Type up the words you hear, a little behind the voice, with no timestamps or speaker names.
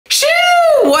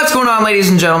What's going on, ladies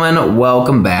and gentlemen?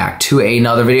 Welcome back to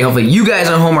another video. Hopefully you guys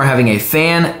at home are having a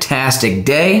fantastic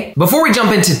day. Before we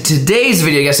jump into today's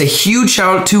video, guys, a huge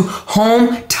shout out to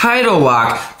Home Title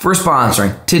Lock for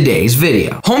sponsoring today's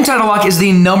video. Home Title Lock is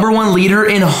the #1 leader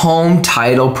in home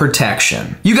title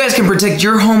protection. You guys can protect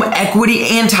your home equity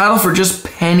and title for just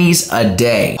pennies a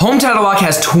day. Home Title Lock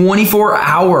has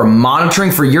 24-hour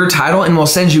monitoring for your title and will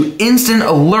send you instant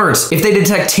alerts if they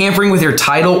detect tampering with your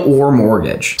title or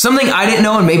mortgage. Something I didn't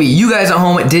know and maybe you guys at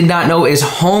home did not know is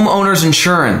homeowners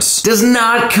insurance does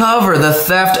not cover the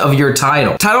theft of your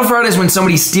title. Title fraud is when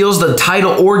somebody steals the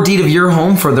title or deed of your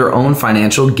home for their own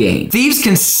financial gain. Thieves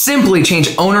can simply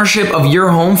change ownership of your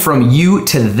home from you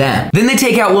to them. Then they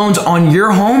take out loans on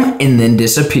your home and then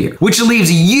disappear, which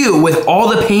leaves you with all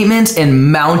the payments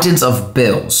and mountains of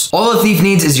bills. All a thief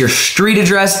needs is your street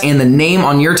address and the name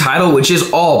on your title, which is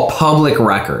all public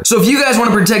record. So if you guys want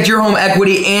to protect your home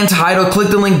equity and title, click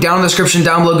the link down in the description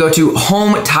down below. Go to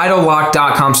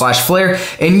hometitlelock.com/FLAIR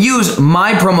and use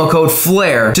my promo code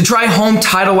FLAIR to try Home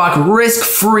Title Lock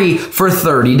risk-free for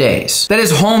 30 days. That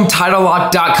is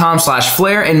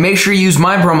hometitlelock.com/FLAIR, and make sure you use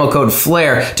my promo code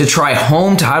FLAIR to try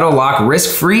Home Title Lock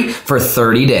risk-free for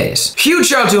 30 days. Huge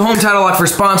shout out to Home Title Lock for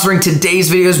sponsoring today's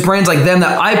videos. Brands like them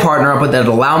that I partner up with that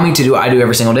allow me to do what I do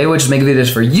every single day, which is make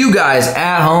videos for you guys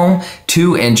at home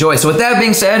to enjoy. So with that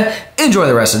being said, enjoy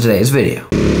the rest of today's video.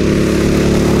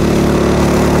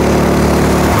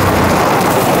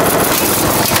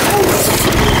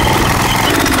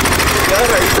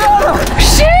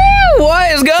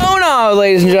 What is going on,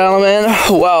 ladies and gentlemen?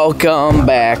 Welcome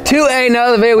back to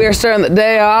another video. We are starting the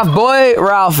day off. Boy,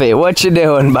 Ralphie, what you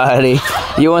doing, buddy?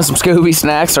 You want some Scooby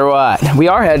snacks or what? We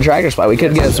are headed Tractor Supply. We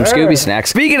could get some Scooby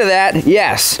snacks. Speaking of that,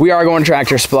 yes, we are going to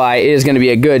Tractor Supply. It is going to be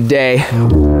a good day.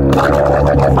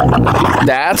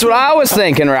 That's what I was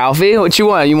thinking, Ralphie. What you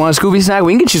want? You want a Scooby snack?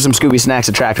 We can get you some Scooby snacks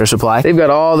at Tractor Supply. They've got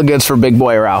all the goods for big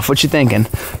boy Ralph. What you thinking?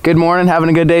 Good morning, having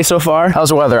a good day so far? How's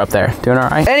the weather up there? Doing all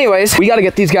right? Anyways, we got to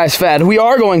get these guys fed. We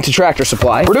are going to Tractor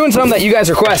Supply. We're doing something that you guys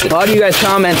requested. A lot of you guys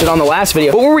commented on the last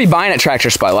video. What were we buying at Tractor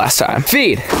Supply last time?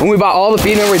 Feed. When we bought all the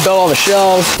feed, remember we built all the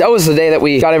shelves. That was the day that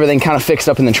we got everything kind of fixed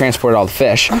up and then transported all the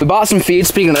fish. We bought some feed.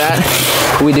 Speaking of that,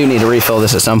 we do need to refill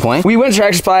this at some point. We went to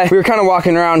Tractor Supply. We were kind of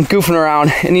walking around, goofing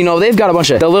around, and you know, they've got a bunch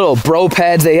of the little bro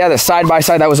peds. They had a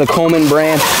side-by-side that was a Coleman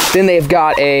brand. Then they've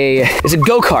got is it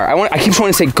go-kart? I keep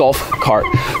wanting to say golf cart.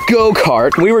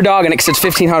 Go-kart. We were dogging it because it's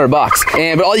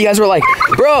 $1,500. But all you guys were like,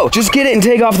 bro, just get it and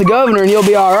take off the governor and you'll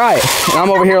be all right. And I'm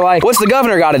over here like, what's the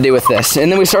governor got to do with this?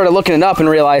 And then we started looking it up and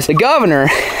realized the governor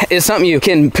is something you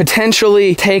can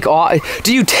potentially take off.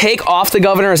 Do you take off the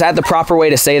governor? Is that the proper way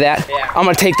to say that? Yeah. I'm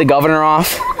going to take the governor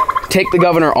off. Take the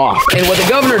governor off. And what the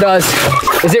governor does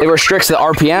is it restricts the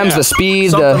RPMs, the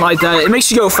speed, something like that. It makes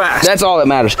you go fast. That's all that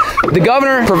matters. The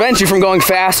governor prevents you from going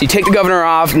fast. You take the governor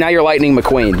off, now you're Lightning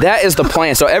McQueen. That is the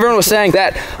plan. So everyone was saying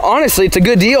that, honestly, it's a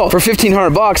good deal for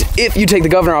 $1,500 if you take the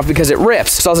governor off because it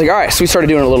rips. So I was like, all right, so we started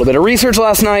doing a little bit of research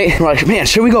last night. We're like, man,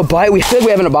 should we go buy it? We feel like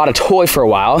we haven't bought a toy for a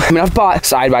while. I mean, I've bought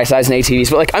side-by-sides and ATVs,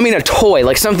 but like, I mean a toy,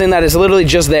 like something that is literally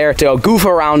just there to goof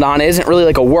around on. It isn't really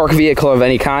like a work vehicle of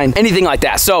any kind, anything like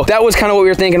that. So that was kind of what we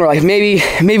were thinking. We're like, maybe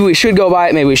we should go buy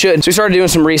it, maybe we shouldn't. So we started doing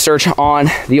some research on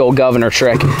the old governor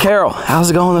trick. Carol, how's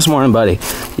it going this morning, buddy?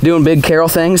 You doing big Carol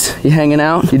things? You hanging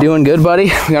out? You doing good, buddy?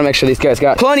 We gotta make sure these guys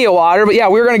got plenty of water. But yeah,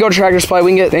 we were gonna go to Tractor Supply.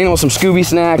 We can get some Scooby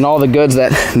snack and all the goods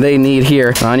that they need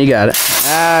here. Come on, you got it.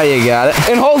 Ah, you got it.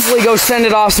 And hopefully go send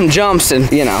it off some jumps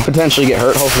and, you know, potentially get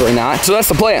hurt. Hopefully not. So that's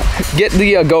the plan. Get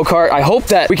the go-kart. I hope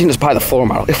that we can just buy the floor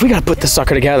model. If we gotta put this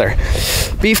sucker together.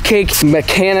 Beefcake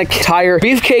mechanic tire.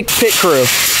 Beefcake pit crew.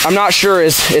 I'm not sure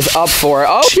is up for it.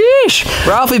 Oh, sheesh.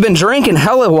 Ralphie been drinking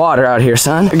hella water out here,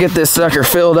 son. Get this sucker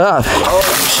filled up. Oh,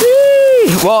 sheesh.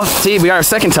 Well, see, we got our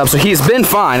second tub, so he's been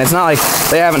fine. It's not like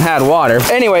they haven't had water.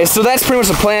 Anyway, so that's pretty much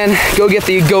the plan. Go get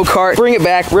the go-kart, bring it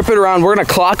back, rip it around. We're gonna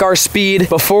clock our speed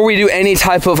before we do any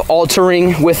type of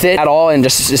altering with it at all and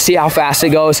just to see how fast it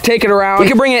goes. Take it around. We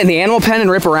could bring it in the animal pen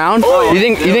and rip around. Oh, yeah.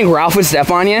 You think Ralph would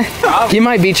step on you? He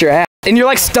might beat your ass. And you're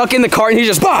like stuck in the cart and he's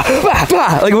just bah, bah,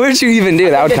 bah. Like, what would you even do?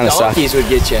 That would kind of suck. The donkeys would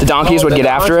get you. The donkeys would get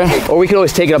after it. Or we could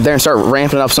always take it up there and start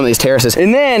ramping up some of these terraces.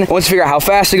 And then, once we figure out how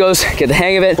fast it goes, get the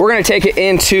hang of it, we're gonna take it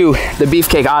into the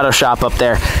Beefcake Auto Shop up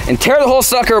there and tear the whole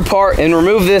sucker apart and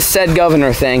remove this said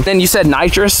governor thing. Then you said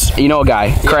nitrous. You know a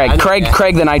guy, Craig. Yeah,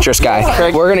 Craig the nitrous guy.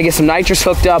 Yeah. We're gonna get some nitrous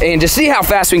hooked up and just see how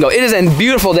fast we can go. It is a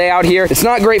beautiful day out here. It's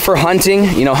not great for hunting.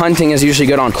 You know, hunting is usually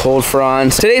good on cold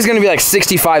fronts. Today's gonna be like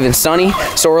 65 and sunny.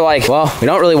 So we're like, well, we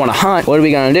don't really want to hunt. What are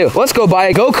we gonna do? Let's go buy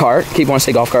a go-kart. Keep wanting to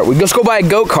say golf cart. We just go buy a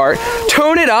go-kart,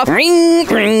 tune it up, ring,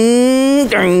 ring,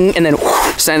 ring, and then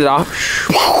send it off.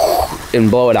 and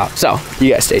blow it out. So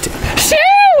you guys stay tuned.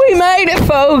 We made it,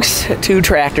 folks.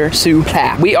 2-tractor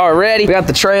super. We are ready. We got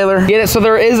the trailer. Get it? So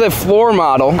there is a floor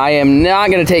model. I am not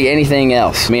gonna take anything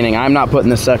else, meaning I'm not putting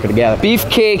this sucker together.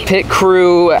 Beefcake, pit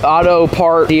crew, auto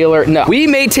part dealer. No, we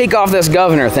may take off this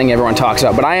governor thing everyone talks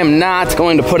about, but I am not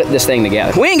going to put this thing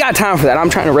together. We ain't got time for that. I'm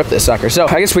trying to rip this sucker. So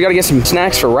I guess we gotta get some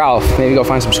snacks for Ralph. Maybe go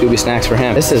find some Scooby snacks for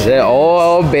him. This is it.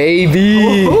 Oh,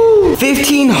 baby.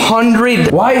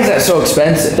 1,500. Why is that so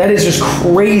expensive? That is just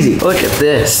crazy. Look at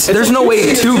this. There's no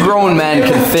way 2 grown men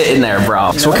can fit in there,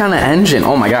 bro. So what kind of engine?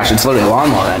 Oh my gosh, it's literally a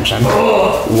lawnmower engine.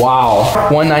 Wow.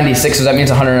 196, so that means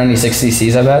 196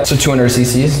 cc's, I bet. So 200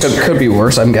 cc's. So it could be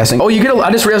worse, I'm guessing. Oh, you get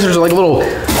I just realized there's like a little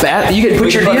bat. You could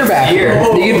put your deer back here.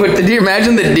 You could put the deer,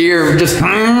 imagine the deer just,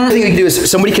 the thing we could do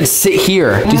is somebody could sit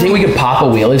here. Do you think we could pop a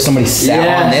wheelie if somebody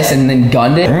sat on this and then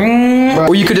gunned it?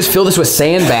 Or you could just fill this with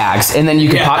sandbags and then you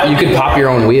could pop your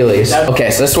own wheelies. Okay,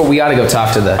 so that's what we gotta go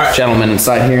talk to the gentleman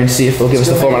inside here and see if they'll give us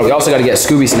the floor model. We also gotta get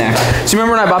Scooby snacks. So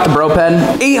remember when I bought the bro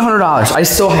pen? $800. I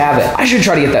still have it. I should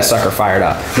try to get that sucker fired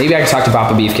up. Maybe I can talk to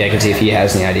Papa Beefcake and see if he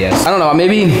has any ideas. I don't know,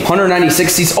 maybe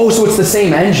 196 cc. Oh, so it's the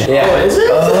same engine. Yeah. Oh, is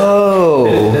it?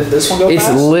 Oh. Did this one go fast?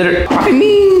 It's literally, I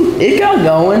mean, it got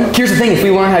going. Here's the thing, if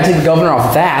we learn how to take the governor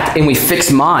off that and we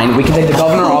fix mine, we can take the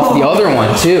governor off the other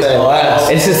one too.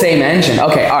 It's the same engine.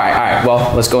 Okay, all right.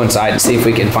 Well, let's go inside and see if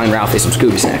we can find Ralphie some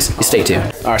Scooby snacks. You stay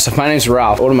tuned. All right, so my name's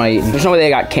Ralph. What am I eating? There's no way they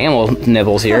got camel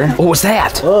nibbles here. What was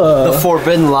that? The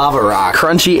forbidden lava rock.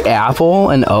 Crunchy apple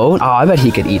and oat. Oh, I bet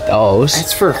he could eat those.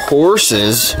 It's for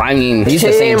horses. I mean, he's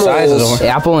the same size as a horse.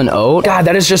 Apple and oat. God,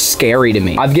 that is just scary to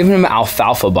me. I've given him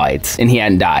alfalfa bites and he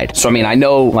hadn't died. So I mean, I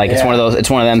know like it's one of those. It's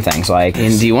one of them things. Like,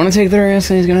 and do you want to take the risk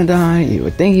that he's gonna die? You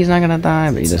would think he's not gonna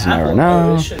die, but you just never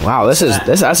know. Wow, that's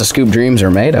a scoop dreams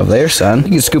are made of there, son.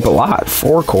 You can scoop a lot.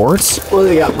 4 quarts. What do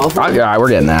they got? All right, we're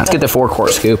getting that. Let's get the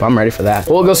 4-quart scoop. I'm ready for that.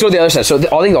 Well, let's go to the other side. So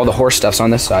I think all the horse stuff's on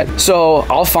this side. So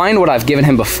I'll find what I've given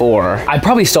him before. I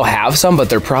probably still have some, but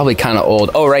they're probably kind of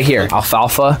old. Oh, right here.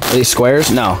 Alfalfa. Are these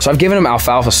squares? No. So I've given him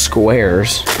alfalfa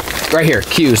squares. Right here,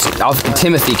 cubes,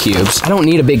 Timothy cubes. I don't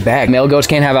need a big bag. Male goats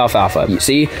can't have alfalfa. You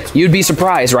see, you'd be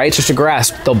surprised, right? It's just a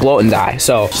grass. They'll blow it and die.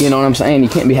 So, you know what I'm saying? You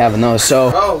can't be having those.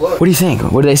 So, what do you think?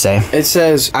 What do they say? It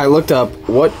says, I looked up,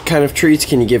 what kind of treats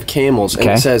can you give camels? And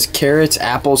it says carrots,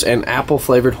 apples, and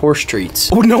apple-flavored horse treats.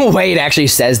 Oh, no way it actually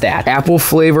says that.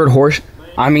 Apple-flavored horse...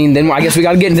 I mean, then I guess we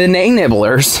gotta get into the nay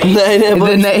nibblers.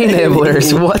 The nay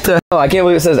nibblers. What the hell? I can't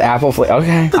believe it says apple flavor.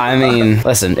 Okay. I mean,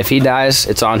 listen, if he dies,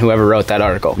 it's on whoever wrote that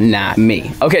article, not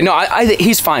me. Okay, no,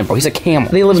 he's fine, bro. He's a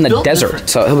camel. They live in the desert,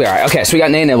 so he'll be all right. Okay, so we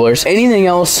got nay nibblers. Anything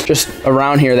else just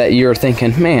around here that you're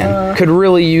thinking, man, could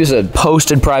really use a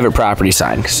posted private property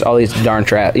sign? Because all these darn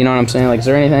traps, you know what I'm saying? Like, is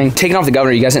there anything? Taking off the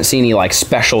governor, you guys didn't see any like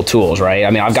special tools, right? I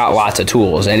mean, I've got lots of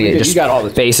tools. Just got all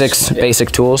the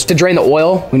basic tools. To drain the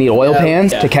oil, we need oil pans.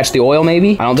 To catch the oil,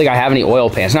 maybe? I don't think I have any oil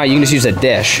pans. No, you can just use a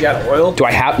dish. You got oil? Do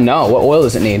I have? No. What oil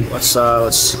does it need? Let's do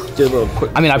a little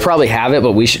quick. I mean, I probably have it,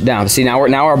 but we should now. See, now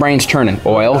our brain's turning.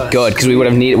 Oil, good, because we would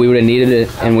have needed it,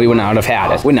 and we would not have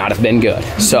had it. Would not have been good.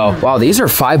 So, wow, these are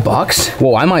 $5.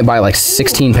 Whoa, I might buy like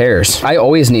 16 pairs. I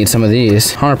always need some of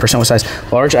these. 100% what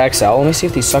size? Large XL. Let me see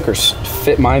if these suckers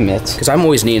fit my mitts, because I'm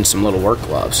always needing some little work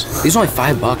gloves. These are only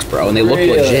 $5, bro, and they look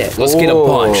legit. Let's get a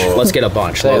bunch. Let's get a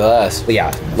bunch. Say less.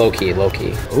 Yeah, low key.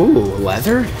 Ooh,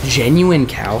 leather? Genuine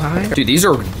cowhide? Dude, these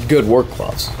are good work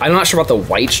gloves. I'm not sure about the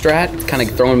white strat, kind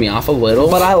of throwing me off a little.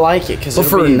 But I like it, because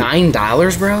for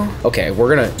 $9, bro? Okay,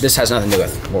 this has nothing to do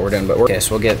with what we're doing, but okay,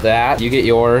 so we'll get that. You get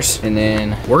yours, and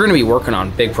then we're gonna be working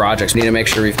on big projects. We need to make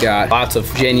sure we've got lots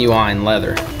of genuine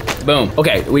leather. Boom.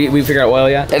 Okay, we figured out oil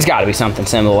yet? It's gotta be something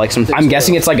similar, like I'm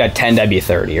guessing it's like a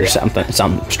 10W30 or something,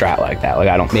 some strat like that. Like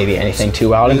I don't, maybe anything too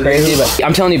wild and crazy, but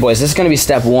I'm telling you boys, this is gonna be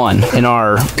step 1 in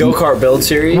our go-kart build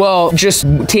series. Well, just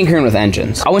tinkering with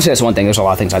engines. I wouldn't say that's one thing, there's a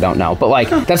lot of things I don't know, but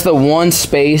like that's the one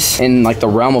space in like the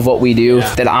realm of what we do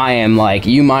that I am like,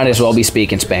 you might as well be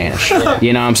speaking Spanish.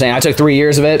 You know what I'm saying? I took 3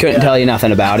 years of it, couldn't tell you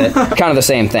nothing about it. Kind of the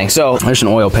same thing. So there's an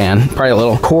oil pan, probably a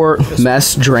little quart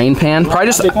mess drain pan. Probably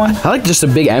just, I like just a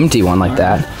big empty one like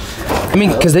that. I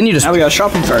mean, because then you just... Now we got a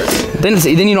shopping cart. Then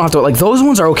you don't have to... Like, those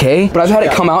ones are okay, but I've had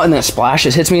it come out and then it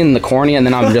splashes, hits me in the cornea, and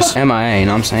then I'm just MIA, you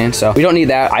know what I'm saying? So we don't need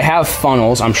that. I have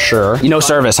funnels, I'm sure. No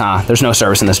service, huh? There's no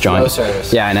service in this joint. No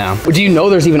service. Yeah, I know. Do you know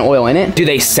there's even oil in it? Do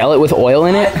they sell it with oil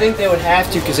in it? I think they would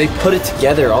have to, because they put it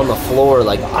together on the floor.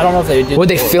 Like, I don't know if they did. Would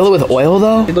they fill it with oil,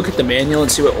 though? You look at the manual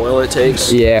and see what oil it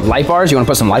takes. Yeah. Light bars? You want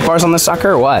to put some light bars on this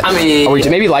sucker or what? I mean...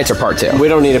 Maybe lights are part 2. We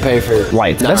don't need to pay for...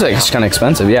 Light. That's kind of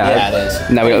expensive, yeah. Yeah, it is.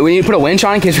 No, we need to put a winch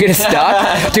on in case we get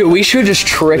stuck? Dude, we should just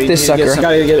trick this sucker.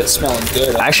 Gotta get it smelling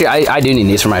good. Actually, I do need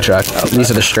these for my truck.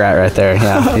 These are the Strat right there.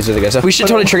 Yeah, these are the good stuff. We should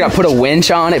totally trick out, put a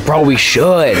winch on it. Bro, we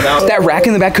should. That rack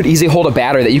in the back could easily hold a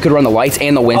battery that you could run the lights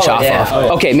and the winch off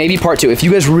of. Okay, maybe part 2. If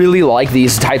you guys really like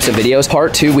these types of videos,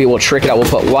 part 2, we will trick it out. We'll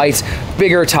put lights,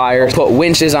 bigger tires, put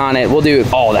winches on it. We'll do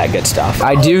all that good stuff.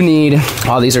 I do need,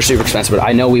 oh, these are super expensive, but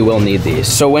I know we will need these.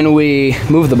 So when we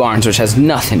move the barns, which has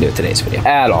nothing to do with today's video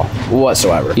at all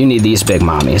whatsoever, you need these big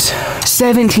mommies.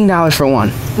 $17 for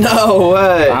one. No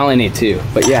way. I only need 2,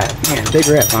 but yeah, man, big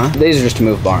rip, huh? These are just to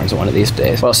move barns one of these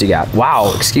days. What else you got?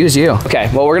 Wow, excuse you. Okay,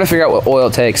 well, we're gonna figure out what oil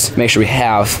it takes, make sure we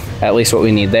have at least what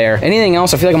we need there. Anything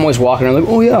else? I feel like I'm always walking around like,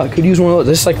 oh yeah, I could use one of those.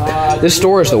 This, like, this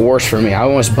store is the worst for me. I'm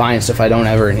always buying stuff I don't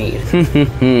ever need.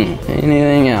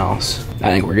 Anything else? I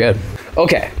think we're good.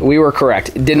 Okay, we were correct.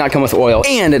 It did not come with oil,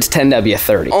 and it's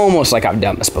 10W30. Almost like I've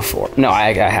done this before. No,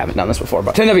 I haven't done this before,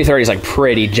 but 10W30 is like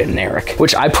pretty generic,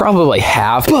 which I probably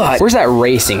have, but where's that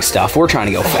racing stuff? We're trying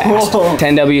to go fast.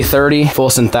 10W30, full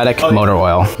synthetic motor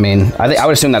oil. I mean, I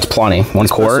would assume that's plenty. 1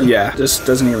 quart? Yeah, this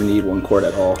doesn't even need 1 quart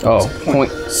at all. Oh,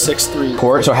 0.63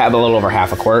 quart, so have a little over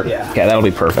half a quart? Yeah. Okay, that'll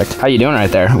be perfect. How you doing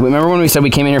right there? Remember when we said we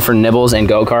came in here for nibbles and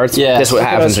go-karts? Yeah. This is what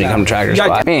happens when you come to Tractor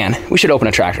Supply. Man, we should open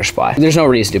a Tractor Supply. There's no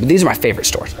reason to, but these are my favorite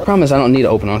stores. The problem is I don't need to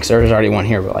open one because there's already one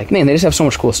here, but like, man, they just have so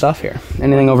much cool stuff here.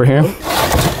 Anything over here? Do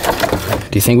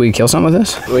you think we could kill something with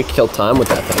this? We could kill time with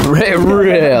that thing.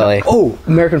 Really? Oh,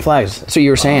 American flags. That's what you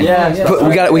were saying.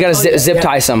 Yeah. We gotta zip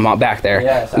tie some back there.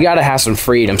 Yeah, we gotta have some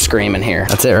freedom screaming here.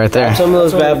 That's it right there. Some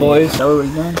of those bad boys.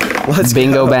 Let's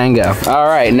bingo bango. All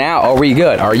right, now are we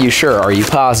good? Are you sure? Are you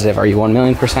positive? Are you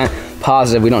 1,000,000%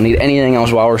 positive? We don't need anything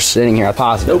else while we're sitting here.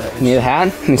 Positive. Nope. Need a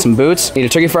hat? Need some boots? Need a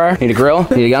turkey fryer? Need a grill?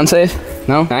 Need a gun safe?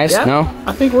 No? Nice? Yeah, no?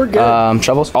 I think we're good.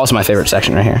 Shovels? Also my favorite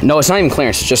section right here. No, it's not even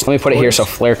clearance. It's just, let me put it here so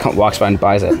Flair walks by and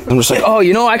buys it. I'm just like, oh,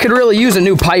 you know, I could really use a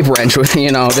new pipe wrench with,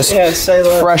 you know, just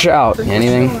fresh out.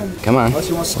 Anything? Come on. What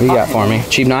do you got for me?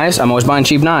 Cheap knives? I'm always buying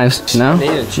cheap knives. No? Need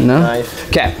a cheap knife.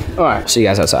 Okay. All right. See you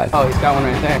guys outside. Oh, he's got one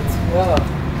right there. Whoa.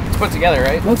 It's put together,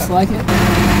 right? Looks like it.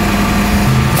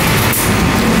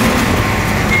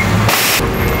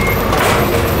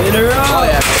 Oh,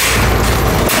 yeah.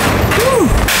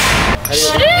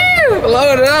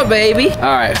 Load it up, baby. All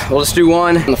right, we'll just do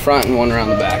one in the front and one around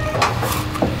the back.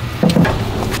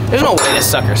 There's no way this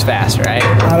sucker's fast, right?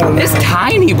 I don't know. It's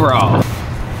tiny, bro.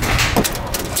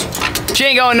 She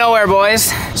ain't going nowhere,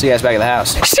 boys. See you guys back at the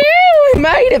house. We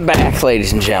made it back,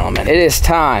 ladies and gentlemen. It is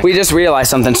time. We just realized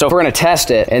something. So if we're gonna test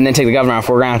it and then take the governor off,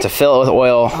 we're gonna have to fill it with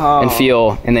oil and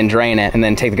fuel and then drain it and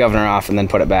then take the governor off and then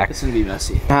put it back. It's gonna be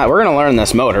messy. We're gonna learn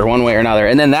this motor one way or another.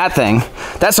 And then that thing,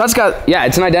 it's got, yeah,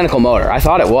 it's an identical motor. I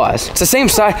thought it was. It's the same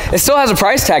size. It still has a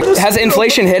price tag. Has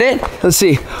inflation hit it? Let's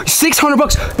see. 600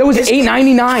 bucks. That was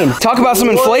 $8.99. Talk about some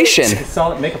inflation.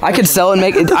 I could sell and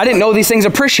make it. I didn't know these things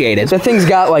appreciated. The thing's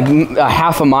got like a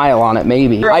half a mile on it,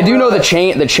 maybe. I do know the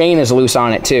chain is loose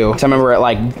on it too. So I remember it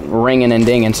like ringing and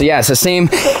dinging. So yeah, it's the same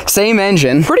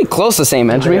engine. Pretty close to the same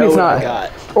engine. Maybe it's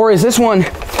not. Or is this one?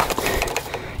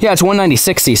 Yeah, it's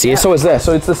 196 cc. Yeah. So is this.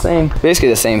 So it's the same, basically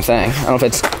the same thing. I don't know if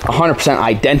it's 100%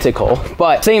 identical,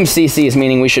 but same CCs,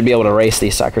 meaning we should be able to race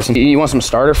these suckers. You want some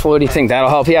starter fluid? You think that'll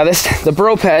help? Yeah, the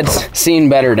Broped's seen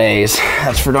better days.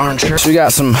 That's for darn sure. So we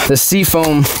got the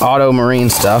Seafoam Auto Marine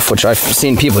stuff, which I've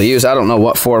seen people use. I don't know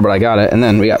what for, but I got it. And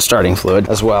then we got starting fluid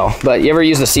as well. But you ever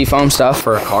use the Seafoam stuff?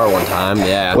 For a car one time,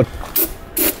 yeah.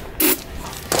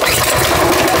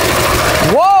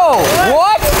 Whoa!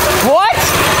 What?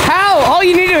 How? All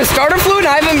you needed was starter fluid?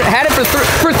 I haven't had it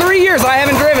for 3 years. I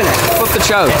haven't driven it. Flip the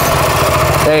choke.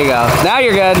 There you go. Now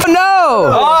you're good. Oh, no!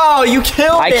 Oh, you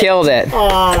killed it. I killed it.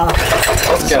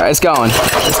 It's going.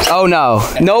 Oh no.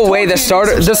 No way, the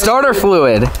starter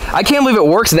fluid. I can't believe it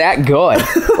works that good.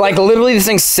 Like literally this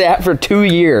thing sat for 2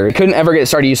 years. Couldn't ever get it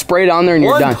started. You spray it on there and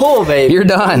you're done. One pull, baby. You're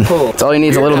done. That's all you need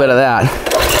is a little bit of that.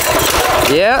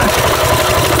 Yeah.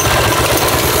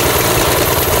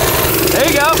 There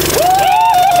you go.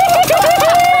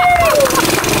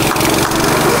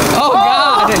 Oh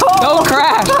God, don't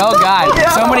crash. Oh God,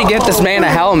 somebody get this man a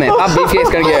helmet. My BeefCake's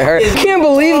gonna get hurt. I can't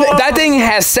believe that thing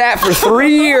has sat for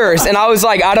 3 years. And I was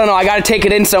like, I don't know, I gotta take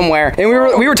it in somewhere. And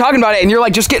we were talking about it and you're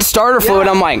like, just get starter fluid.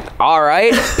 I'm like, all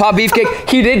right. Pop BeefCake,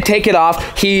 he did take it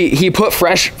off. He put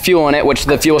fresh fuel in it, which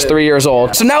the fuel's 3 years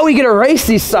old. So now we get to race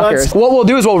these suckers. What we'll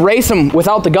do is we'll race them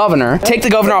without the governor. Take the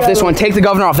governor off this one, take the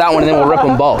governor off that one, and then we'll rip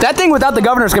them both. That thing without the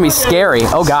governor is gonna be scary.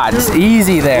 Oh God, it's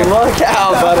easy there. Look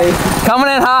out, buddy. Coming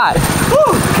in hot.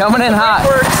 Woo. Coming in hot.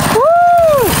 Woo.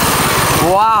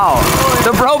 Wow.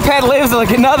 The Broped lives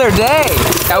like another day.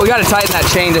 Yeah, we gotta tighten that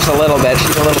chain just a little bit.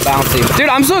 She's a little bouncy. Dude,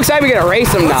 I'm so excited we get to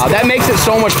race them now. That makes it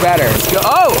so much better.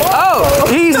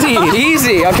 Oh, easy,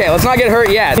 easy. Okay, let's not get hurt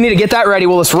yet. We need to get that ready.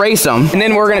 We'll just race them. And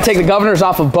then we're gonna take the governors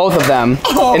off of both of them.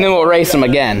 And then we'll race them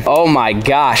again. Oh my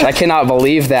gosh, I cannot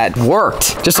believe that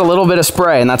worked. Just a little bit of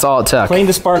spray and that's all it took. Clean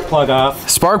the spark plug off.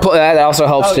 Spark plug, that also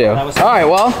helps too. All right,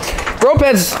 well,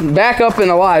 Broped's back up and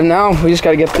alive now. We just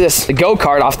gotta get the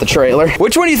go-kart off the trailer.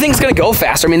 Which one do you think is gonna go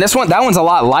faster? I mean, that one's a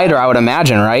lot lighter, I would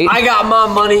imagine, right? I got my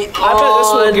money on. I bet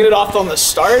this will get it off on the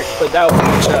start, but that will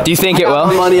catch up. Do you think it will?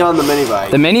 Money on the mini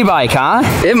bike. The mini bike, huh?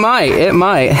 It might.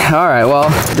 All right, well,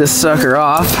 get this sucker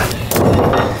off.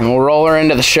 And we'll roll her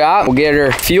into the shop. We'll get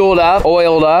her fueled up,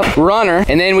 oiled up, run her,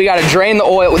 and then we gotta drain the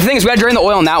oil. The thing is, we gotta drain the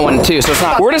oil on that one too, so it's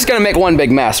not, we're just gonna make one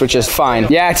big mess, which is fine.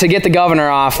 Yeah, to get the governor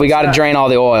off, we gotta drain all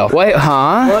the oil. Wait,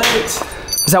 huh? What?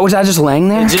 Was that just laying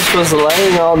there? It just was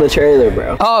laying on the trailer,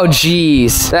 bro. Oh,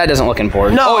 jeez. That doesn't look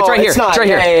important. No, oh, it's right here. it's not. It's right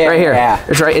here. Yeah, right here. yeah.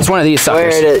 It's right. It's one of these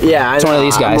suckers. Where it is, yeah, it's one of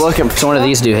these guys. I'm looking for it's one of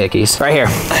these doohickeys. Right here.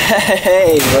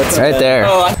 Hey, what's right there.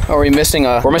 Oh, we're missing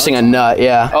a nut.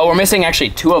 Yeah. Oh, we're missing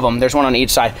actually 2 of them. There's one on each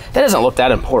side. That doesn't look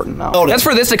that important though. Oh, that's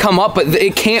for this to come up, but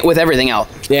it can't with everything else.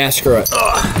 Yeah, screw it.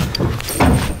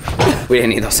 We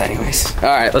didn't need those anyways. All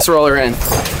right, let's roll her in.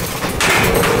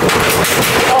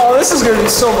 Oh, this is gonna be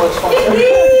so much fun.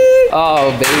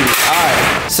 Oh, baby. All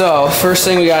right. So, first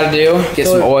thing we gotta do, get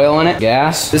some oil in it,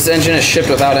 gas. This engine is shipped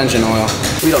without engine oil.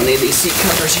 We don't need these seat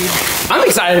covers here. I'm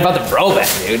excited about the Brobeck,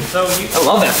 dude. I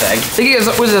love that thing. I think it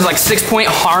was like 6-point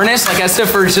harness, like as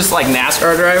if for just like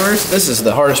NASCAR drivers. This is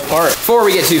the hardest part. Before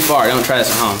we get too far, don't try this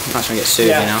at home. I'm not trying to get sued,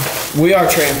 you know? We are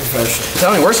trained professionals. I'm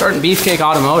telling you, we're starting Beefcake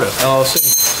Automotive,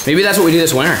 LLC. Maybe that's what we do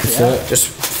this winter. Yeah. Just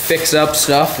fix up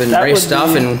stuff and race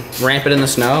stuff and ramp it in the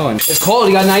snow. And it's cold,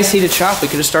 you got a nice heated shop. We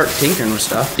could just start tinkering with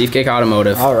stuff. Beefcake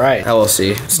Automotive. All right.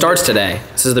 LLC. Starts today.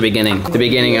 This is the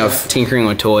beginning of tinkering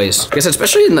with toys. I guess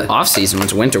especially in the off season when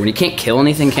it's winter, when you can't kill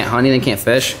anything, can't hunt anything, can't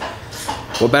fish.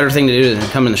 What better thing to do than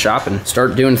come in the shop and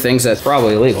start doing things that's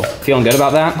probably illegal. Feeling good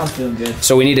about that? I'm feeling good.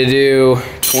 So we need to do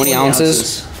 20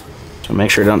 ounces. So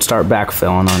make sure it don't start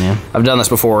backfilling on you. I've done this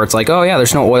before. It's like, oh yeah,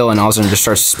 there's no oil and all of a sudden it just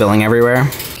starts spilling everywhere.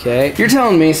 Okay. You're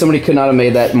telling me somebody could not have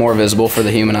made that more visible for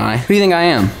the human eye? Who do you think I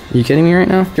am? Are you kidding me right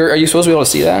now? Are you supposed to be able to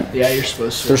see that? Yeah, you're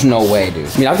supposed to. There's no way, dude.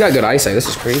 I mean, I've got good eyesight. This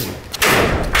is crazy.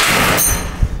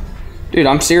 Dude,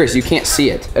 I'm serious. You can't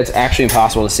see it. It's actually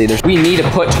impossible to see. We need to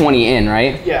put 20 in,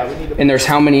 right? Yeah, we need to. And there's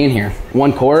how many in here?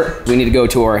 1 quart? We need to go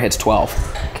to where it hits 12.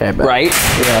 Okay, bet. Right?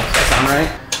 Yeah. That sound right?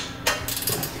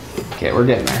 Okay, we're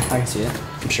getting there. I can see it.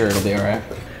 I'm sure it'll be all right.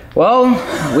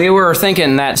 Well, we were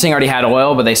thinking that thing already had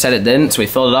oil, but they said it didn't, so we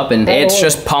filled it up, and it's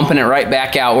just pumping it right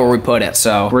back out where we put it.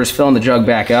 So we're just filling the jug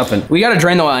back up, and we got to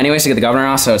drain the oil anyways to get the governor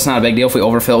off, so it's not a big deal if we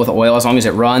overfill it with oil as long as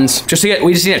it runs.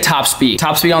 We just need a top speed.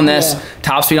 Top speed on this,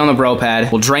 top speed on the bro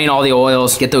pad. We'll drain all the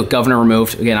oils, get the governor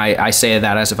removed. Again, I say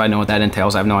that as if I know what that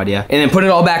entails. I have no idea. And then put it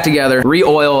all back together,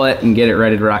 re-oil it, and get it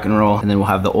ready to rock and roll, and then we'll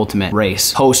have the ultimate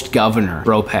race. Post-governor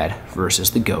bro pad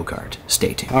versus the go-kart.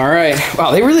 Stay tuned. All right.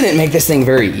 Wow, they really didn't make this thing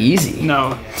very easy.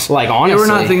 No. Like, honestly. They were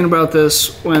not thinking about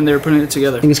this when they were putting it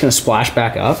together. I think it's gonna splash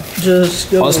back up. Just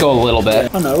go. Let's go a little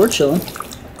bit. Oh no, we're chilling.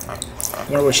 I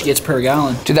wonder what she gets per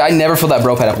gallon. Dude, I never filled that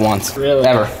bro pad up once. Really?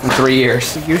 Ever. In 3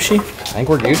 years. Gucci? I think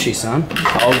we're Gucci, son.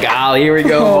 Oh, golly, here we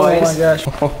go, boys. Oh my gosh.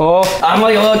 I'm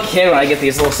like a little kid when I get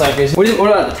these little suckers. What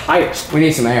about the tires? We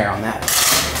need some air on that.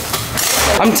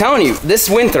 I'm telling you, this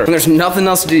winter, when there's nothing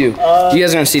else to do, you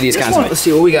guys are gonna see these kinds of. Let's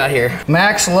see what we got here.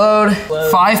 Max load,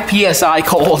 5 PSI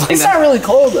cold. It's not really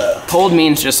cold though. Cold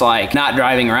means just like not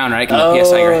driving around, right?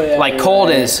 PSI, right? Yeah, like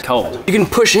cold is cold. You can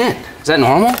push in. Is that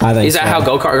normal? I think Is that how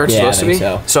go-kart are supposed to be?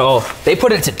 So they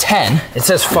put it to 10. It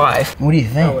says 5. What do you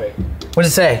think? Oh, wait. What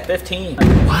does it say? 15.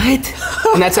 What?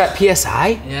 And that's at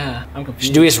PSI? Yeah, I'm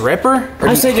confused. Do we just rip her?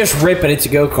 I say just rip it. It's a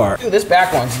go-kart. Dude, this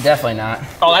back one's definitely not.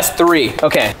 Oh, that's 3.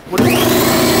 Okay.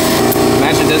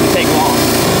 Imagine it doesn't take long.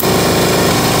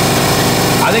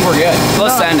 I think we're good.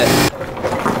 Let's send it.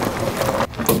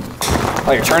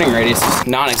 Oh, your turning radius is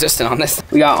non-existent on this.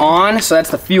 We got on, so that's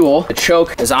the fuel. The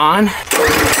choke is on.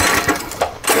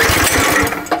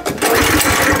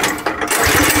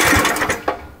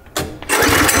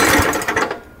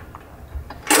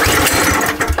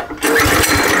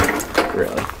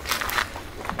 Really?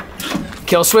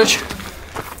 Kill switch?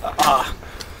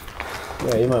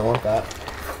 Yeah, you might want that.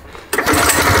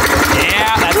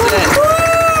 Yeah, that's it.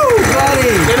 Woo,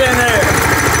 buddy! Get in there.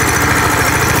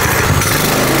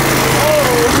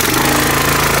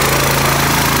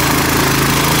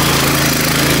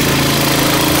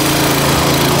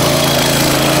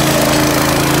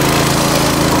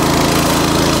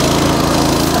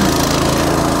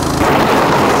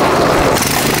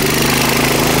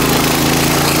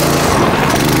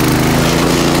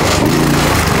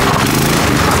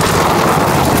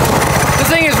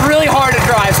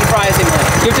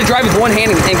 one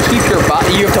hand and keep your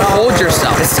body. You have to hold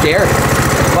yourself. It's scary.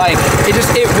 Like,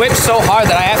 it whips so hard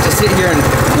that I have to sit here and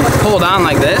pull down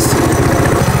like this.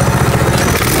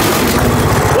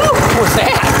 Woo! What was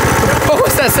that? What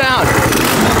was that sound?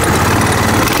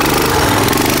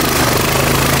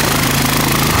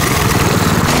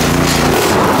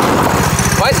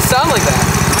 Why does it sound like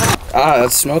that? Ah,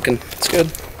 that's smoking. It's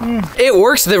good. It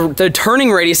works. The turning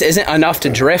radius isn't enough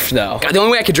to drift though. God, the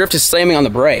only way I could drift is slamming on the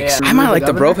brakes. Yeah, I might like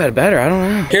the bro pad better. I don't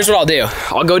know. Here's what I'll do.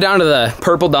 I'll go down to the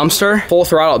purple dumpster, full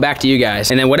throttle it back to you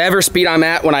guys. And then whatever speed I'm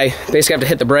at when I basically have to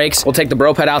hit the brakes, we'll take the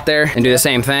bro pad out there and do the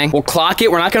same thing. We'll clock it.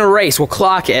 We're not gonna race. We'll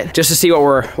clock it just to see what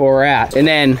we're at. And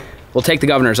then we'll take the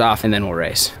governors off and then we'll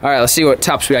race. All right, let's see what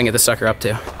top speed I can get this sucker up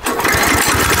to.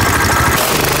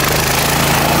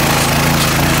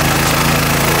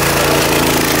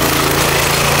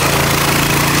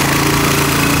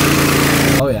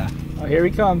 Here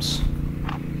he comes.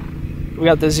 We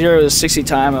got the 0 to 60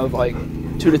 time of like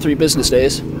 2 to 3 business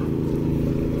days.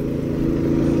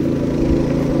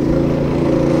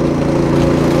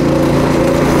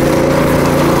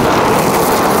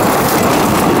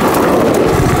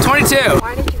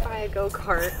 Why did you buy a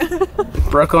go-kart?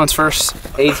 Brooklyn's first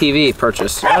ATV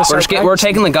purchase. We're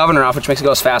taking the governor off, which makes it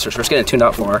go faster, so we're just getting it tuned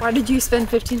up for her. Why did you spend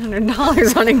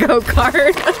 $1,500 on a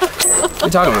go-kart? What are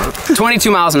you talking about?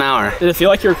 22 miles an hour. Did it feel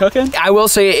like you were cooking? I will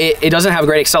say it doesn't have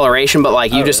great acceleration, but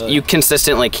like you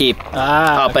consistently keep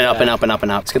up and up and up and up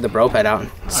and up. Let's get the bro pad out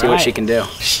and see what she can do.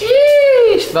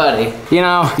 Sheesh, buddy. You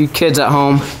know, you kids at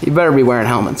home, you better be wearing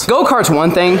helmets. Go-kart's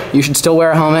one thing, you should still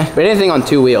wear a helmet, but anything on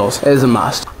 2 wheels is a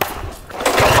must.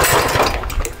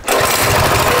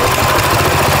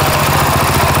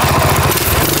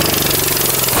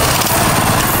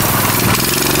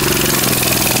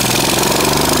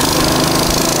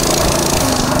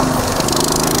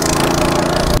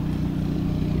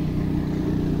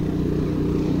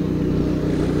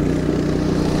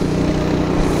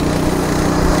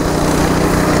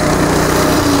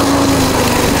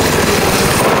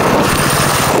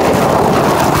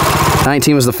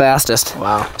 '19 was the fastest.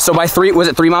 Wow. So by 3, was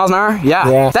it 3 miles an hour?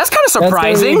 Yeah. That's kind of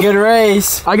surprising. That's a good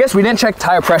race. I guess we didn't check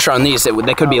tire pressure on these.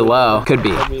 They could be low. Could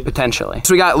be, potentially.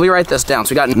 So let me write this down.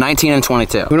 So we got 19 and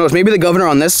 22. Who knows, maybe the governor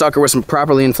on this sucker with some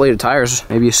properly inflated tires.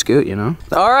 Maybe you scoot, you know?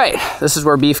 All right, this is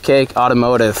where Beefcake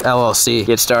Automotive LLC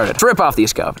gets started. Let's rip off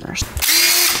these governors.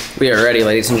 We are ready,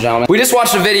 ladies and gentlemen. We just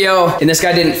watched a video and this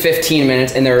guy did it in 15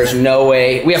 minutes and there is no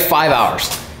way. We have 5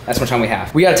 hours. That's how much time we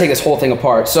have. We gotta take this whole thing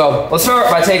apart. So let's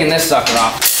start by taking this sucker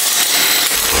off.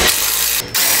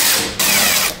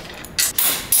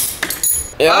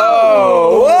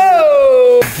 Oh,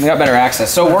 whoa! We got better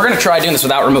access. So we're gonna try doing this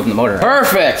without removing the motor.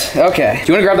 Perfect, okay.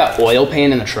 Do you wanna grab that oil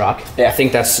pan in the truck? Yeah, I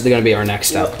think that's gonna be our next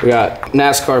step. We got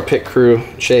NASCAR pit crew,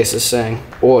 Chase is saying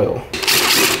oil.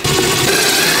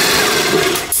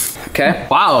 Okay.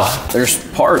 Wow, there's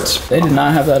parts. They did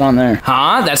not have that on there.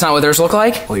 Huh? That's not what theirs look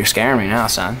like? Well, you're scaring me now,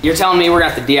 son. You're telling me we're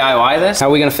gonna have to DIY this? How are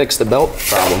we gonna fix the belt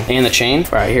problem? And the chain?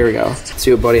 All right, here we go. Let's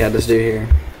see what Buddy had us do here.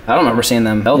 I don't remember seeing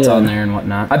them belts on there and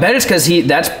whatnot. I bet it's because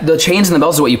that's the chains and the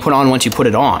belts is what you put on once you put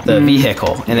it on the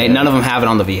vehicle, and none of them have it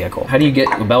on the vehicle. How do you get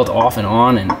the belt off and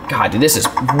on? And God, dude, this is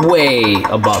way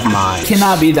above mine.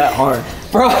 Cannot be that hard,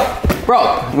 bro.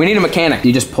 We need a mechanic.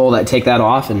 You just pull that, take that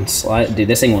off, and slide. Dude,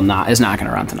 this thing is not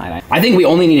gonna run tonight. I think we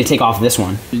only need to take off this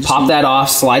one, pop that off,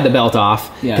 slide the belt off,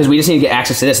 because we just need to get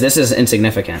access to this. This is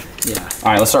insignificant. Yeah.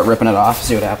 All right, let's start ripping it off.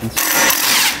 See what happens.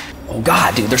 Oh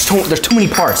God, dude, there's too many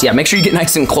parts. Yeah, make sure you get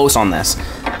nice and close on this.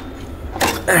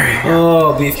 There you go.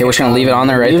 Oh, beef. Okay, we're just gonna leave it on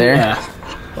there right there. Yeah.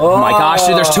 Oh my gosh,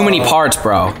 dude, there's too many parts,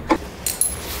 bro.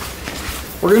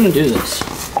 We're gonna do this.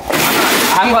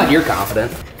 I'm glad you're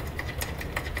confident.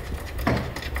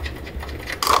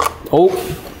 Oh,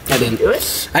 I didn't do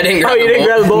it. I didn't grab the bolt. Oh, you didn't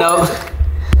grab the bolt? No.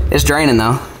 It's draining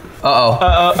though.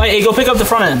 Uh-oh. Hey, go pick up the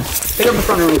front end. Pick up the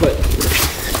front end real quick.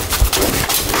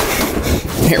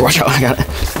 Here, watch out, I got it.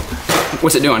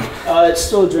 What's it doing? It's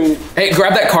still draining. Hey,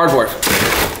 grab that cardboard.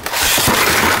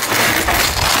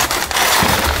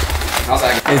 How's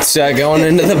that? It's going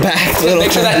into the back.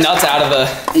 Make sure that nut's out of the...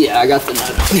 Yeah, I got the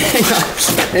nut.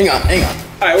 Hang on.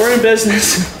 All right, we're in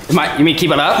business. You mean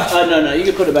keep it up? No, you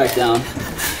can put it back down.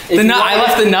 The nut, I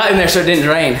left the nut in there so it didn't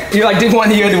drain. You like you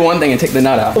gotta do one thing and take the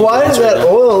nut out. Why does that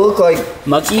oil look like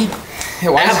mucky?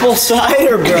 Apple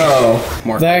cider, bro.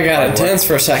 That got intense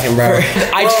for a second, bro.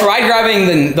 I tried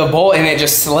grabbing the bolt and it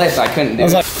just slipped. I couldn't do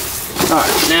it. All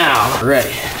right, now we're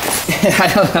ready.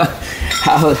 I don't know.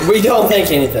 We don't think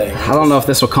anything. I don't know if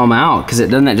this will come out because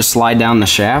doesn't that just slide down the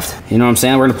shaft? You know what I'm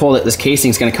saying? We're gonna pull it. This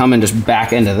casing's gonna come and just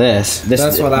back into this.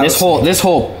 That's what I was thinking. This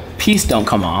whole piece don't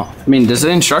come off. I mean, does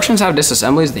the instructions have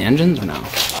disassemblies of the engines or no?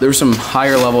 There's some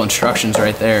higher level instructions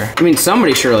right there. I mean,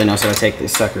 somebody surely knows how to take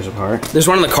these suckers apart. There's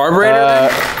one in the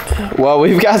carburetor. Well,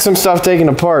 we've got some stuff taken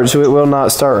apart, so it will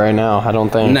not start right now, I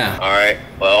don't think. No. All right,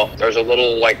 well, there's a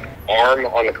little like arm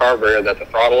on the carburetor that the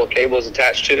throttle cable is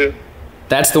attached to.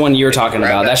 That's the one you were talking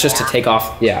about. That's just to take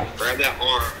off, yeah. Grab that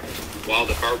arm while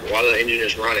the engine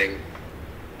is running.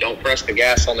 Don't press the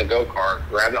gas on the go-kart.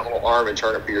 Grab that little arm and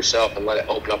turn it for yourself and let it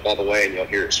open up all the way and you'll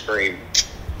hear it scream.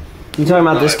 You talking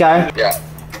about this guy? Yeah.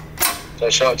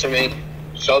 So show it to me.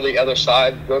 Show the other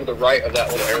side. Go to the right of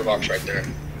that little airbox right there.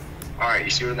 All right, you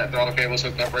see where that throttle cable is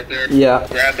hooked up right there? Yeah.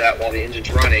 Grab that while the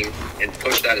engine's running and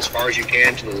push that as far as you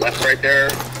can to the left right there.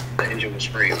 The engine will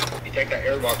scream. If you take that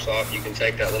airbox off, you can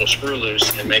take that little screw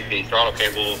loose and make the throttle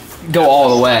cable go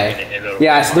all the way.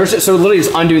 Yeah, so literally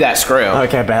just undo that screw.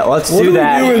 Okay, bet. Let's do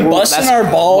that. We're busting our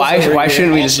balls. Why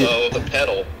shouldn't we just do? Also, the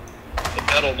pedal. The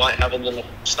pedal might have a little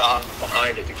stop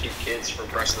behind it to keep kids from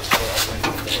pressing the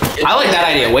pedal. I like that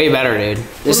idea way better, dude.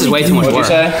 This is way too much work.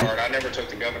 I never took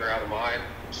the governor out of mine,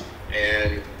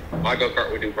 and my go-kart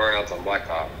would do burnouts on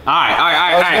blacktop. All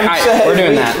right. We're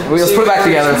doing that. Let's put it back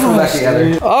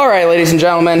together. All right, ladies and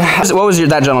gentlemen. What was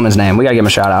that gentleman's name? We gotta give him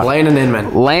a shout out. Landon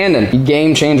Inman. Landon,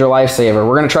 game changer, lifesaver.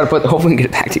 We're gonna try to hopefully we can get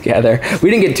it back together.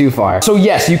 We didn't get too far. So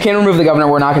yes, you can remove the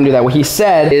governor. We're not gonna do that. What he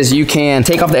said is you can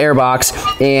take off the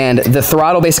airbox and the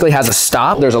throttle basically has a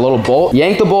stop. There's a little bolt.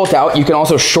 Yank the bolt out. You can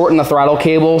also shorten the throttle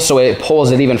cable so it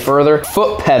pulls it even further.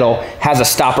 Foot pedal has a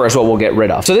stopper as well we'll get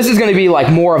rid of. So this is gonna be like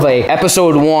more of a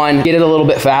episode 1, get it a little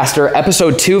bit faster.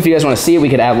 Episode 2, if you guys wanna see it, we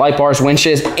could add light bars,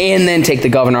 winches, and then take the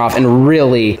governor off and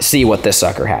really see what this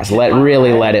sucker has.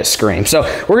 Really let it scream. So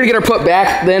we're gonna get her put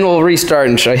back, then we'll restart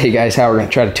and show you guys how we're gonna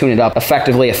try to tune it up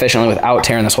effectively, efficiently, without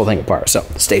tearing this whole thing apart. So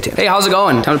stay tuned. Hey, how's it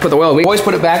going? Time to put the wheel. We always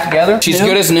put it back together. She's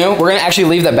good as new. We're gonna actually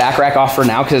leave the back rack off for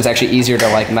now because it's actually easier to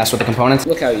like mess with the components.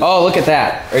 Look how you. Oh, look at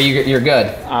that. You're good.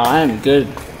 I'm good.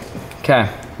 Okay.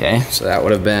 Okay, so that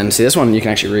would have been, see this one you can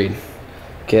actually read.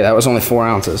 Okay, that was only 4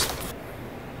 ounces.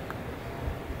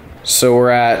 So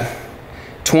we're at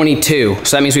 22.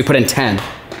 So that means we put in 10.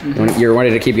 You're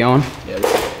ready to keep going? Yeah.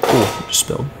 Ooh, just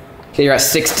spilled. Okay, you're at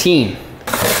 16.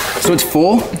 So it's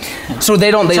full? So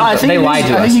they lied to us. I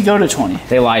think you go to 20.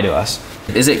 They lied to us.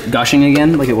 Is it gushing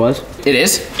again like it was? It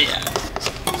is? Yeah.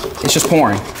 It's just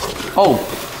pouring. Oh.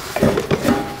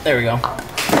 There we go.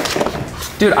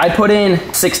 Dude, I put in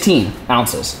 16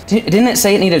 ounces. Didn't it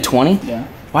say it needed 20? Yeah.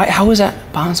 Why? How is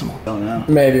that possible? I don't know.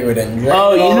 Maybe we didn't.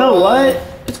 Oh, you know what?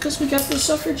 It's because we got this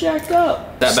sucker jacked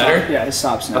up. That better? Yeah, it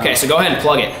stops now. Okay, so go ahead and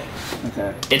plug it.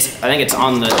 Okay. I think it's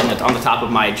on the top of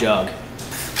my jug.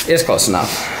 It's close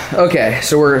enough. Okay,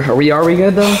 so are we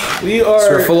good though? We are.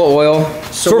 So we're full of oil.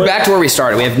 So we're back to where we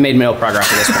started. We have made no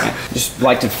progress at this point. Just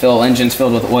like to fill engines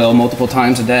filled with oil multiple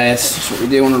times a day. That's just what we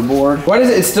do when we're bored. Why does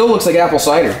it still looks like apple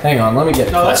cider? Hang on, let me get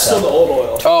it. No, that's still the old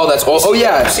oil. Oh, that's old. Oh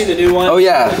yeah. You see the new one? Oh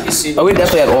yeah. Oh, we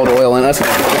definitely had old oil in it.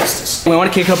 That's we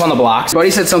want to kick it up on the blocks.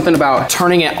 Buddy said something about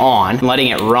turning it on and letting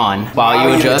it run while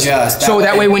you adjust. So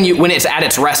that way when it's at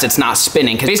its rest, it's not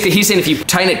spinning. Because basically he's saying if you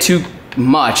tighten it too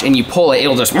much and you pull it,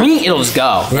 it'll just go,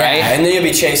 right? Yeah, and then you'll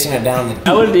be chasing it down.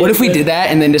 What if we did that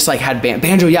and then just like had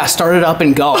Banjo, start it up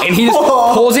and go, and he just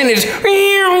pulls in and just.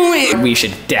 We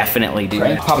should definitely do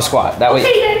that. Pop a squat. That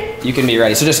way you can be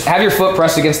ready. So just have your foot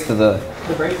pressed against the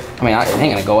brake. I mean, I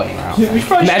ain't gonna go anywhere else.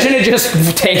 Imagine it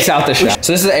just takes out the shot.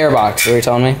 So this is the airbox. What are you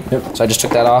telling me? Yep. So I just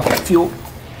took that off. Fuel.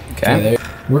 Okay.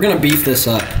 We're gonna beef this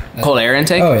up. Cold air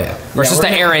intake? Oh yeah. Versus the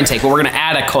air intake, but we're gonna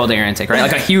add a cold air intake, right?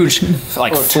 Like a huge,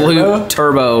 like flute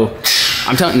turbo.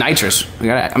 I'm telling nitrous.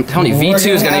 I'm telling you, V2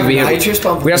 is gonna be.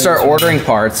 We gotta start ordering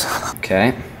parts.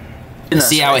 Okay.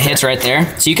 See how it hits right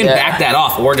there? So you can back that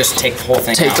off or just take the whole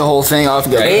thing Take the whole thing off.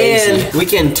 And we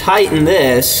can tighten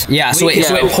this. Yeah, so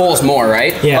it pulls more,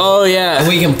 right? Yeah. Oh yeah. And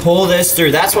we can pull this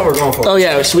through. That's what we're going for. Oh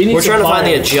yeah, so we're trying to find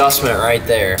the adjustment right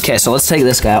there. Okay, so let's take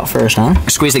this guy out first, huh?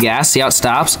 Squeeze the gas, see how it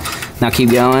stops. Now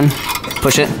keep going,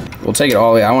 push it. We'll take it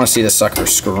all the way. I wanna see this sucker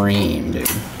scream, dude.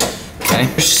 Okay.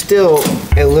 There's still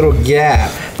a little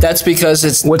gap. That's because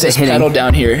it's what's it hitting? pedal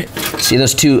down here. See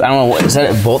those two, I don't know, is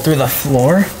that a bolt through the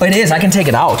floor? Oh, it is, I can take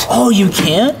it out. Oh, you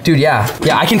can't? Dude, yeah.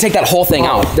 Yeah, I can take that whole thing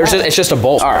out. It's just a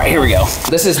bolt. All right, here we go.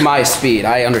 This is my speed.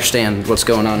 I understand what's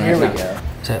going on right now. Go.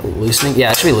 Is that loosening?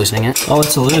 Yeah, it should be loosening it. Oh,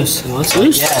 it's loose. Oh, it's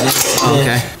loose? Yeah, it is.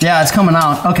 Okay. Yeah, it's coming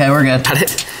out. Okay, we're good. Got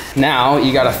it. Now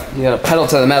you gotta pedal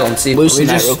to the metal and see. Loosen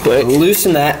that real quick.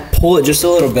 Loosen that, pull it just a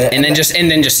little bit. And then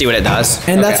just see what it does.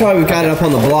 And that's why we've got it up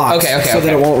on the blocks. Okay. So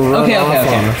that it won't run off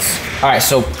on us. All right,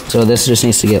 so this just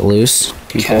needs to get loose.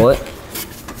 You pull it.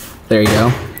 There you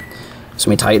go. So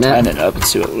we tighten it. Tighten it up and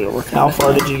see what we're working. How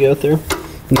far did you go through?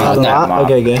 Not a lot?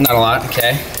 Okay, good. Not a lot,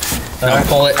 okay. Now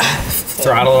pull it,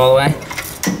 throttle it all the way.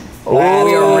 Oh,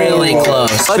 we are really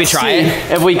close. Should we try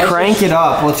it? If we crank it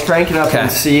up, let's crank it up and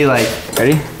see, like...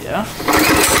 Ready? Yeah.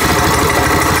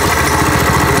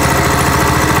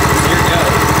 Here we go.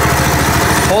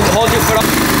 Hold your foot up.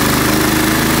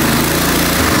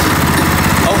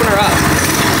 Open her up.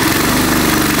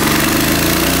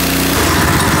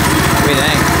 What do you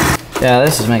think? Yeah,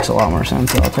 this makes a lot more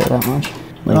sense, I'll tell you that much.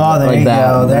 Like, oh, there you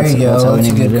go. There you go. That's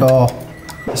a good call.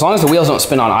 As long as the wheels don't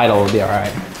spin on idle, we'll be all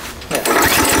right.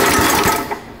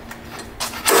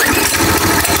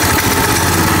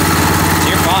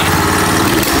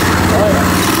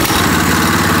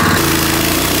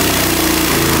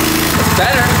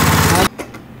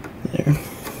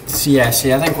 Yeah,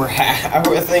 see, I think we're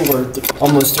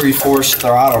almost 3/4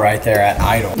 throttle right there at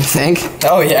idle. You think?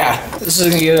 Oh yeah. This is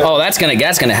gonna get. Oh, that's gonna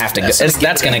have to go.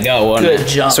 That's gonna go. Good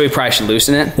jump. So we probably should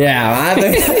loosen it. Yeah, I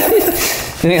think. You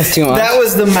think that's too much? That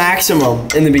was the maximum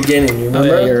in the beginning. You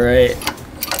remember? Oh, yeah, you're right.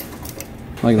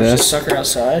 Like this. Just sucker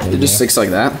outside. It just sticks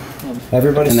like that.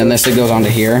 Everybody. And then this thing goes onto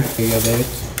here. Here you go, baby.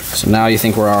 So now you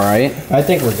think we're all right? I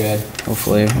think we're good.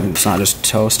 Hopefully it's not just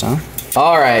toast, huh?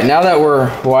 All right, now that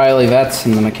we're wily vets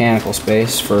in the mechanical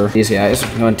space for these guys,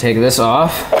 I'm going to take this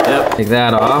off. Yep. Take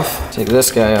that off. Take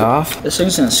this guy off. This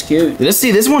thing's gonna scoot.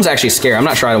 This one's actually scary. I'm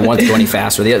not sure I want to go any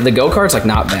faster. The go-kart's like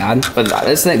not bad, but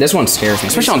this one scares me,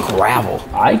 especially on gravel.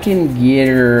 I can get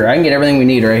everything we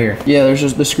need right here. Yeah, there's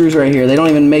just the screws right here. They don't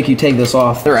even make you take this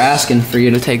off. They're asking for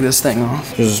you to take this thing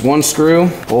off. There's just one screw.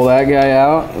 Pull that guy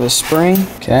out. The spring.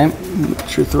 Okay.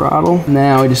 That's your throttle.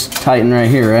 Now we just tighten right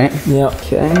here, right? Yep.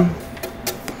 Okay.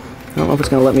 I don't know if it's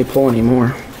gonna let me pull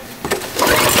anymore.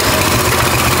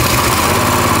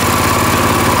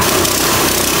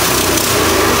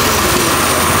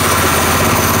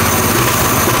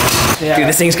 Yeah. Dude,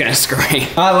 this thing's gonna scream.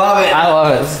 I love it. I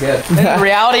love it. This is good. In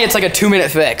reality, it's like a 2-minute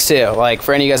fix too. Like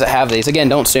for any of you guys that have these, again,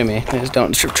 don't sue me. Just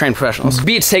don't train professionals.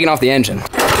 Beats taking off the engine.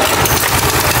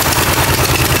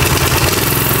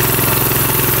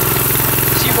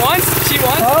 She wants. She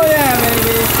wants. Oh yeah,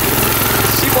 baby.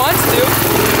 She wants to.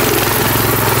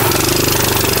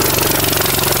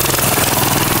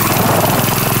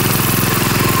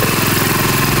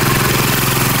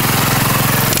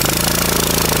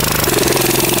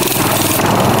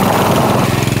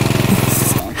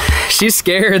 She's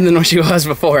scared than what she was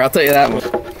before, I'll tell you that much.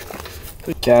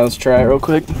 Okay, let's try it real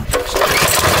quick.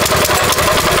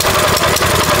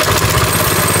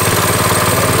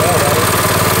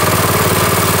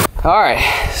 All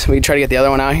right, so we can try to get the other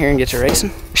one out here and get you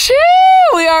racing. Shoo,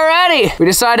 we are ready. We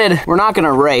decided we're not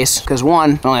gonna race because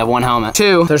one, we only have one helmet.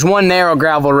 Two, there's one narrow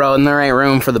gravel road and there ain't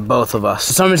room for the both of us.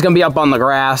 So somebody's gonna be up on the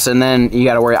grass and then you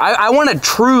gotta worry. I wanna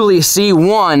truly see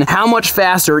one, how much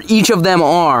faster each of them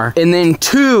are. And then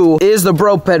two, is the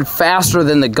broped faster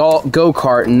than the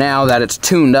go-kart now that it's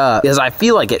tuned up? Because I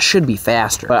feel like it should be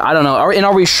faster, but I don't know.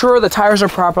 Are we sure the tires are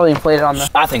properly inflated on this?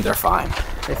 I think they're fine.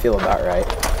 They feel about right.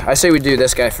 I say we do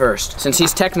this guy first, since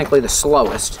he's technically the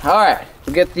slowest. All right,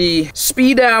 we'll get the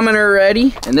speedometer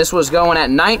ready, and this was going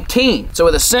at 19. So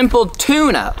with a simple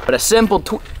tune-up, but a simple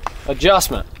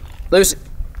adjustment. Lucy,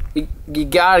 you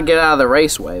gotta get out of the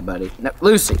raceway, buddy. No,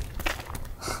 Lucy.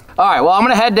 All right, well, I'm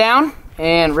gonna head down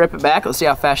and rip it back. Let's see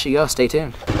how fast she goes. Stay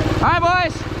tuned. All right,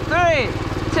 boys, 3,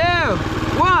 2,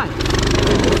 1.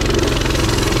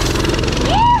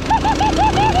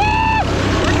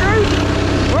 We're cruising.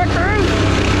 We're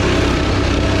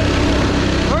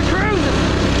cruising.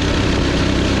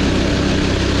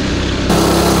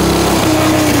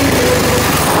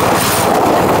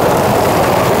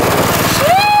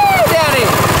 Shoo, Daddy.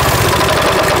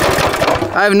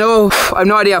 I have no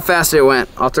idea how fast it went.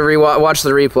 I'll have to watch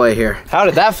the replay here. How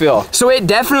did that feel? So it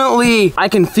definitely, I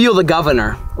can feel the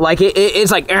governor. Like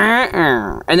it's like,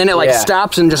 and then it like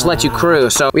stops and just lets you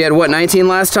cruise. So we had what, 19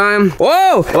 last time?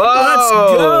 Whoa! Let's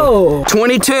go!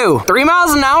 22. 3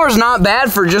 miles an hour is not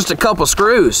bad for just a couple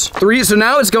screws. So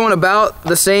now it's going about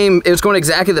the same, it's going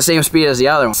exactly the same speed as the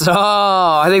other one. So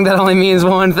I think that only means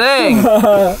one thing.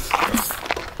 I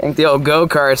think the old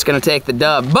go-kart's gonna take the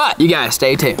dub, but you guys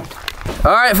stay tuned.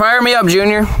 All right, fire me up,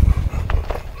 Junior.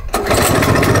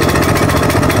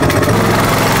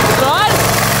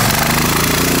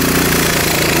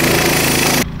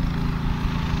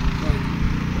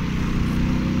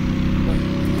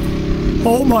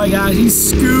 Oh my gosh,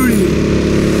 he's scooting.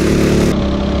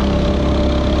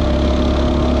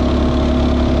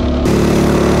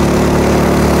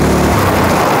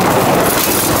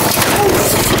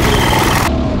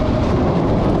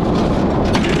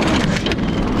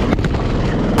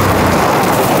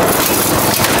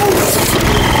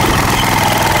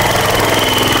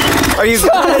 Are you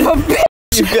good?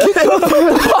 You good?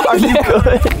 Are you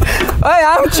good? Hey,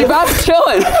 I'm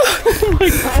chilling.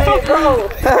 Hey, bro.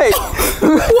 Hey.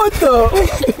 What the?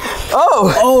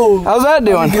 Oh. How's that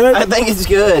doing? I think it's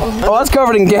good. Oh, that's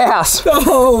covered in gas.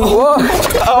 Oh.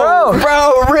 Whoa.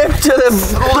 Bro, rip to the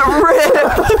rip.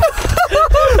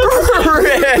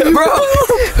 Bro,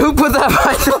 who put that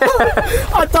right there?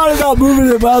 I thought about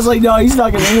moving it, but I was like, no, he's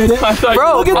not gonna hit it.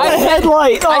 Bro, look at the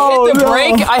headlight.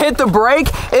 I hit the brake.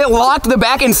 It locked the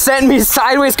back and sent me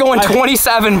sideways going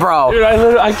 27, bro. Dude,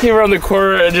 I came around the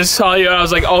corner and just saw you. I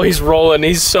was like, oh, he's rolling.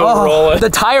 He's so rolling. The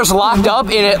tires locked up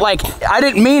and it like, I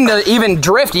didn't mean to even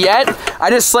drift yet. I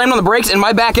just slammed on the brakes and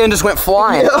my back end just went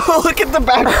flying. Yo, look at the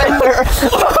back fender.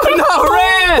 No,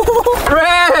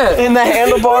 red. And the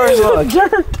handlebars, look.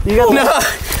 You got No.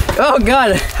 Oh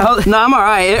God. No, I'm all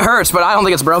right. It hurts, but I don't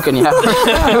think it's broken yet.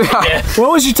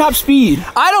 What was your top speed?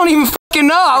 I don't even fucking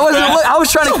know. I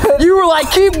was trying to. You were like,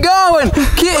 keep going,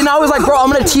 and I was like, bro,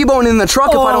 I'm gonna T-bone in the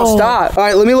truck if I don't stop. All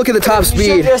right, let me look at the top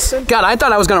speed. God, I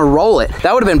thought I was gonna roll it.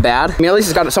 That would have been bad. I mean, at least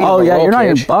it's got some. Oh yeah, you're not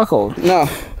even buckled. No.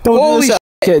 Don't Holy do this,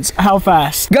 kids. How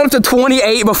fast? Got up to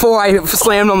 28 before I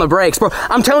slammed on the brakes, bro.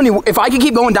 I'm telling you, if I could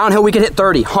keep going downhill, we could hit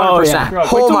 30, 100%. Oh, yeah.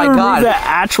 Oh my God. That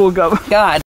actual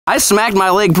God. I smacked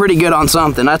my leg pretty good on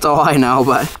something, that's all I know,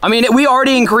 but I mean, we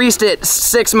already increased it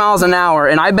 6 miles an hour,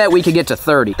 and I bet we could get to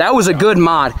 30. That was a good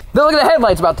mod. But look at the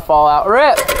headlights about to fall out.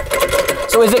 Rip.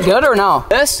 So is it good or no?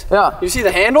 this? Yeah. You see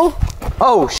the handle?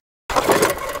 Oh,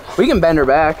 we can bend her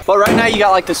back. But right now you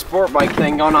got like the sport bike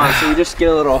thing going on, so you just get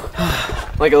a little,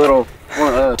 like a little one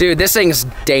of those. Dude, this thing's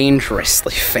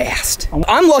dangerously fast.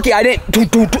 I'm lucky I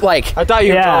didn't like. I thought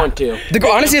you were going to.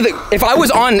 Honestly, if I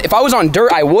was on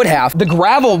dirt, I would have. The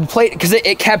gravel plate, because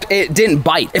it didn't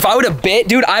bite. If I would have bit,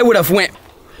 dude, I would have went.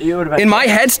 You would have been. And my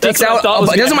head sticks out.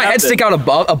 Doesn't my head stick out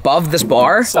above this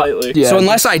bar? Slightly. Yeah. So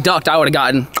unless I ducked, I would have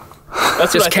gotten.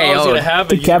 That's just what I thought was gonna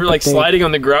happen. You were like sliding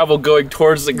on the gravel, going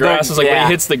towards the grass. It's like when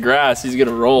he hits the grass, he's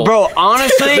gonna roll. Bro,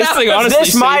 honestly,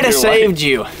 this might have saved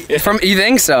you. You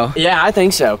think so? Yeah, I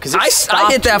think so. Cause I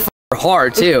hit that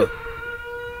hard too.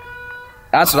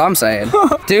 That's what I'm saying.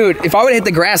 Dude, if I would have hit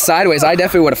the grass sideways, I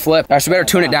definitely would have flipped. I should better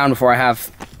tune it down before I have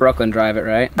Brooklyn drive it,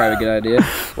 right? Probably a good idea.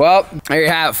 Well, there you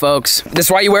have it, folks. This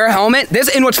is why you wear a helmet.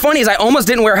 And what's funny is I almost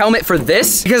didn't wear a helmet for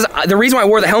this, because the reason why I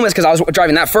wore the helmet is because I was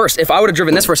driving that first. If I would have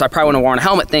driven this first, I probably wouldn't have worn a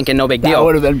helmet thinking no big deal. That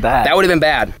would have been bad. That would have been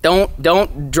bad.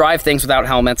 Don't drive things without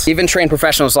helmets. Even trained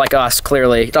professionals like us,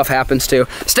 clearly, stuff happens too.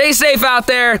 Stay safe out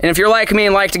there. And if you're like me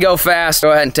and like to go fast,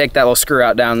 go ahead and take that little screw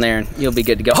out down there and you'll be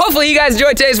good to go. Hopefully you guys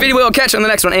enjoyed today's video. We'll catch you on the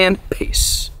next one, and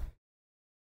peace.